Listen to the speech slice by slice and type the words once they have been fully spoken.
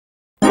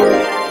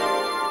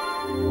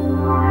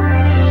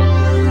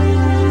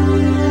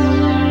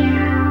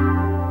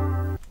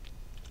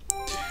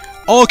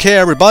Okay,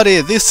 everybody,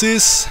 this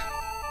is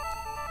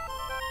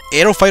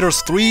Aero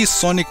Fighters 3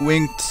 Sonic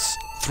Wings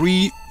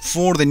 3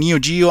 for the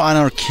NeoGeo and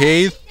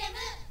arcade.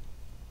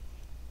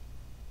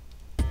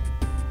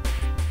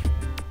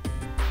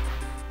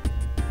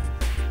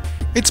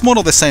 It's more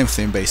of the same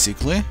thing,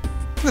 basically.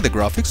 Look at the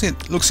graphics,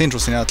 it looks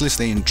interesting, at least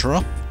the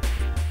intro.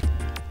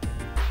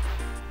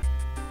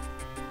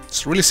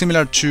 It's really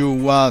similar to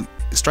what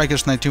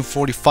Strikers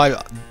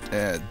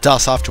 1945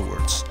 does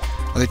afterwards.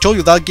 As I told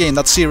you, that game,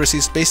 that series,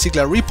 is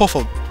basically a rip-off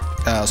of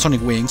Sonic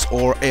Wings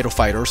or Aero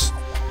Fighters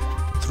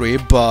 3,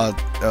 but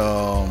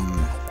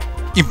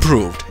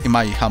improved, in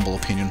my humble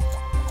opinion.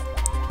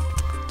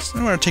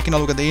 So we're taking a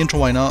look at the intro,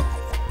 why not?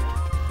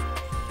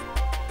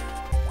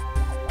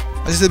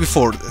 As I said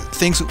before,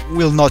 things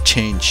will not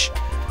change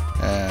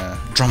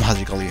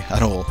dramatically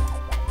at all.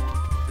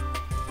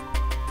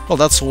 Well,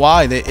 that's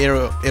why the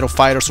Aero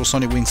Fighters or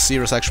Sonic Wings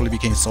series actually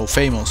became so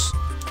famous.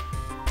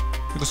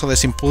 Because of the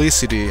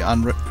simplicity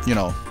and, you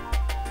know,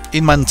 it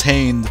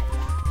maintained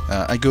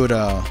a good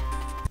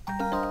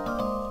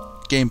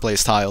gameplay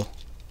style.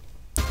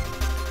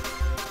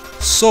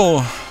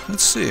 So,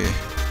 let's see.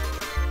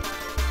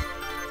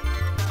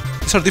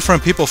 These are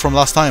different people from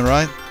last time,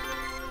 right?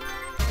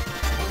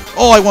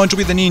 Oh, I want to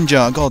be the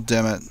ninja, god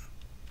damn it.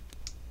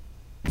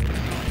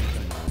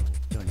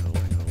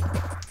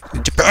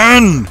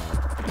 Japan!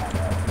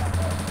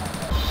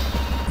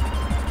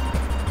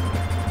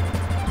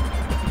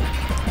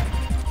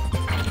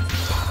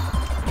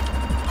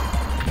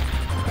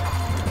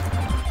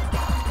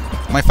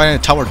 Am I fighting a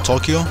tower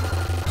Tokyo?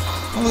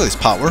 Oh, look at this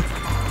power.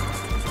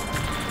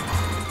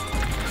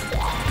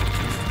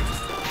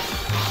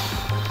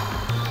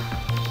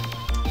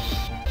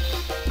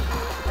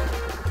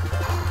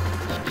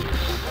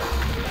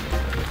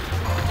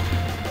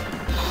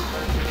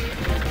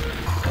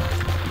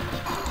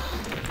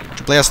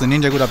 To play as the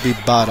ninja would be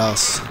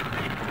badass.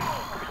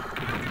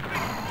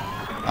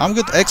 I'm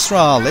good extra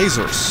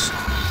lasers.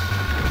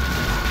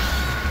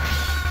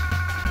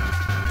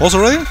 Pause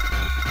already?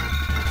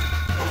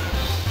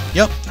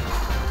 Yep.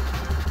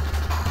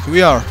 Here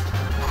we are.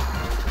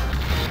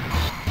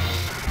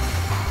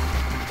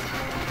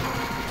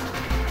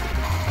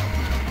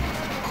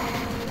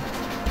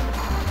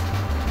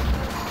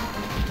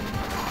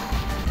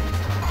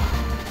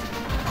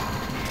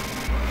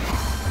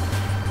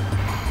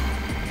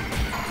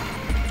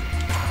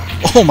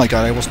 Oh my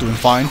god, I was doing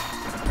fine.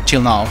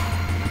 Till now.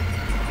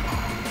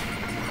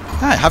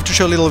 I have to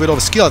show a little bit of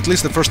skill, at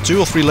least the first 2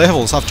 or 3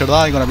 levels. After that,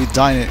 I'm gonna be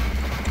dying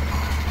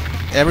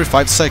every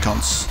 5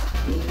 seconds.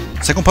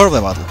 Second part of the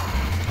battle.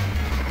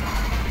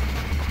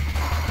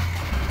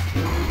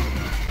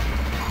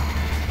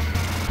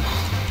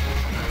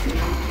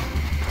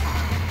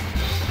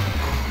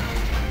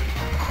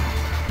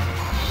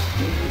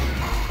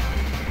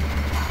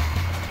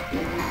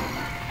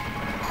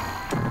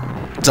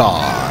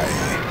 Die.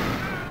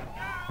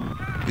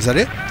 Is that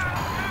it?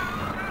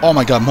 Oh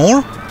my god,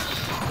 more?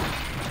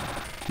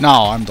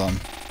 Now I'm done.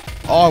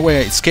 Oh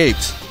wait, I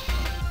escaped.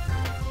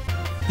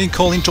 Being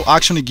called into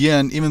action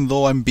again, even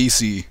though I'm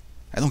busy.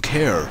 I don't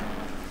care.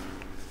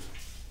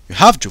 You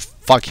have to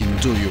fucking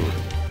do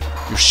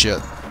your shit.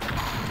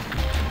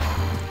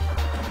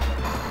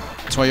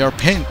 That's why you're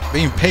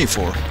being paid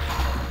for,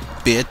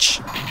 bitch.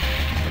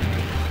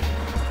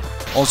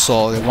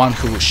 Also, the one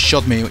who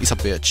shot me is a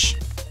bitch.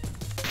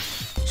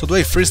 So do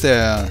I freeze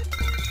the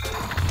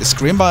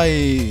screen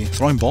by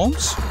throwing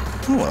bombs?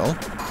 Oh well.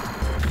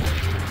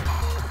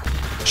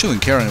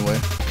 Shouldn't care anyway.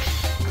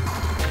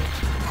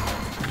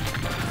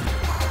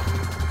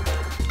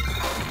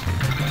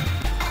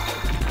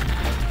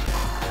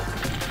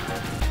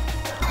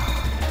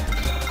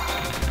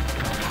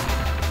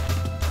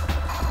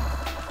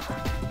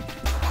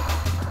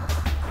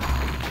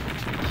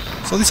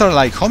 So these are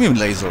like homing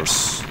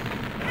lasers.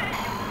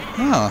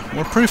 Ah,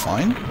 we're pretty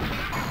fine.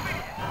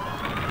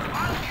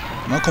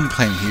 No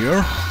complaint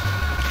here.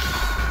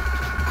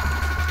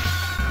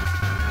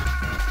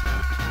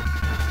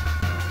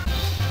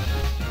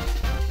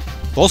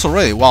 Boss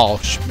already? Wow,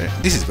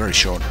 this is very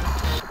short.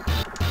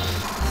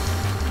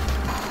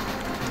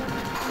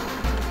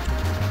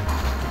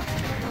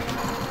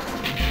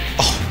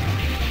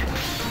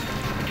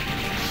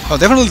 Oh,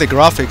 definitely the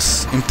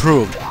graphics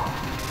improved.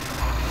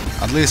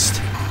 At least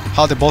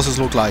how the bosses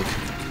look like.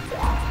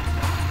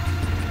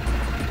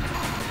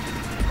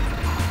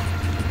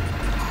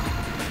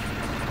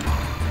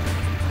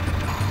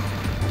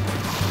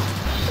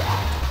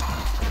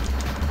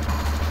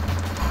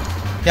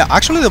 Yeah,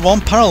 actually the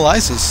bomb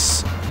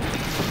paralyzes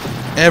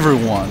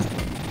everyone.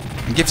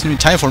 It gives me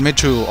time for me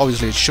to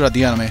obviously shoot at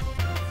the enemy.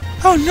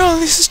 Oh no,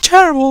 this is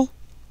terrible.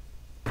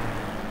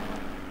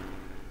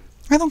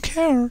 I don't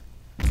care.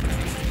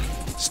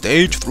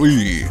 Stage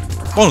 3.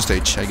 Bonus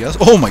stage, I guess.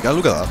 Oh my god,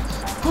 look at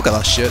that. Look at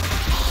that shit.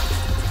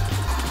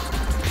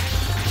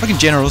 Fucking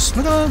generous.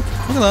 Look at that.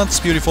 Look at that. It's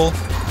beautiful.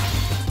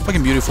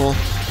 Fucking beautiful.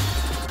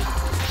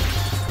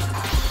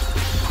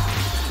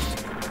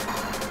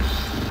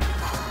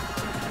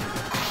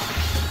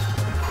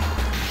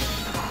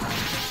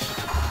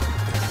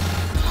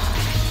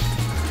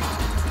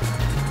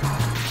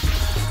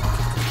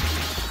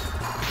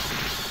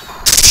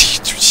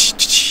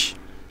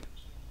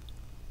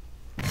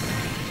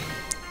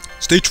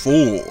 Stage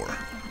 4.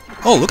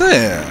 Oh, look at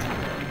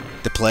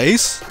it. The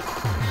place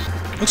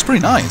looks pretty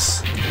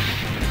nice.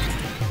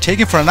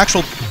 Taken for an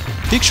actual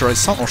picture or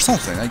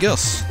something, I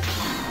guess.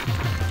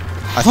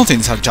 I don't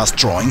think these are just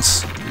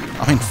drawings.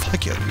 I mean,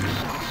 fuck it.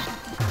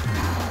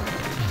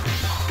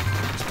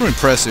 It's pretty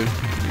impressive.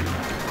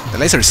 The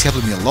laser is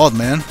helping me a lot,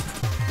 man.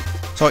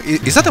 So,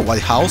 is that the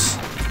White House?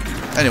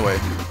 Anyway,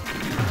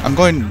 I'm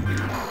going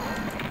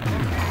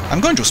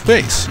to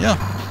space, yeah.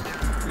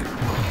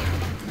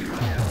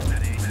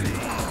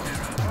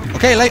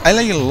 Okay, I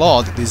like it a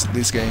lot,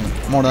 this game.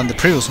 More than the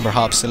previous one,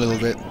 perhaps, a little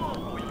bit.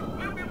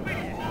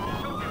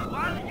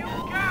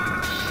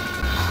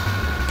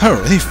 I'm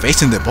already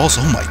facing the boss,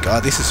 oh my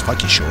god, this is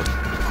fucking short.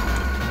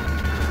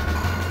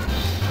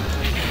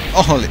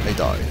 Oh, I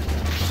died.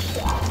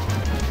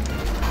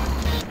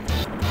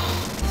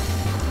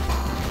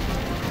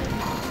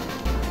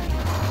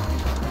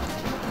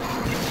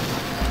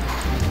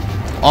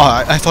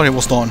 Oh, I thought it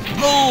was done.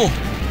 No!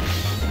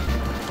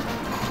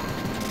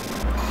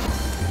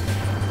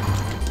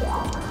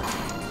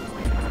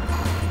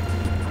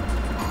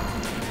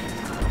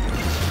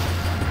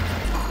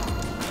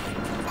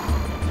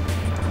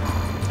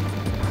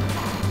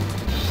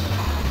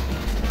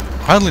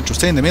 Apparently to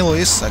stay in the middle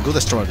is a good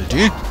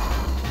strategy.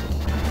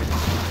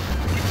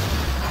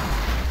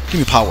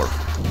 Give me power.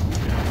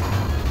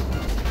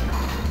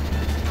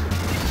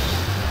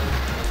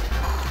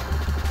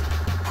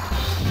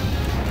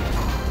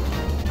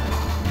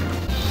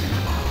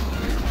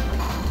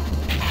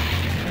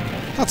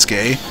 That's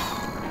gay.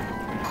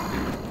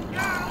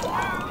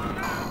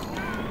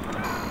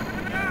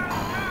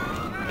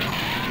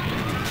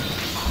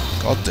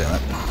 God damn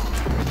it.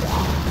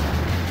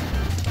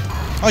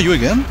 Oh, you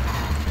again?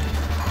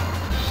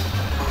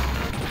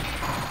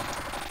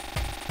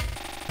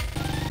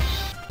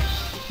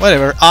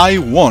 Whatever, I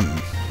won.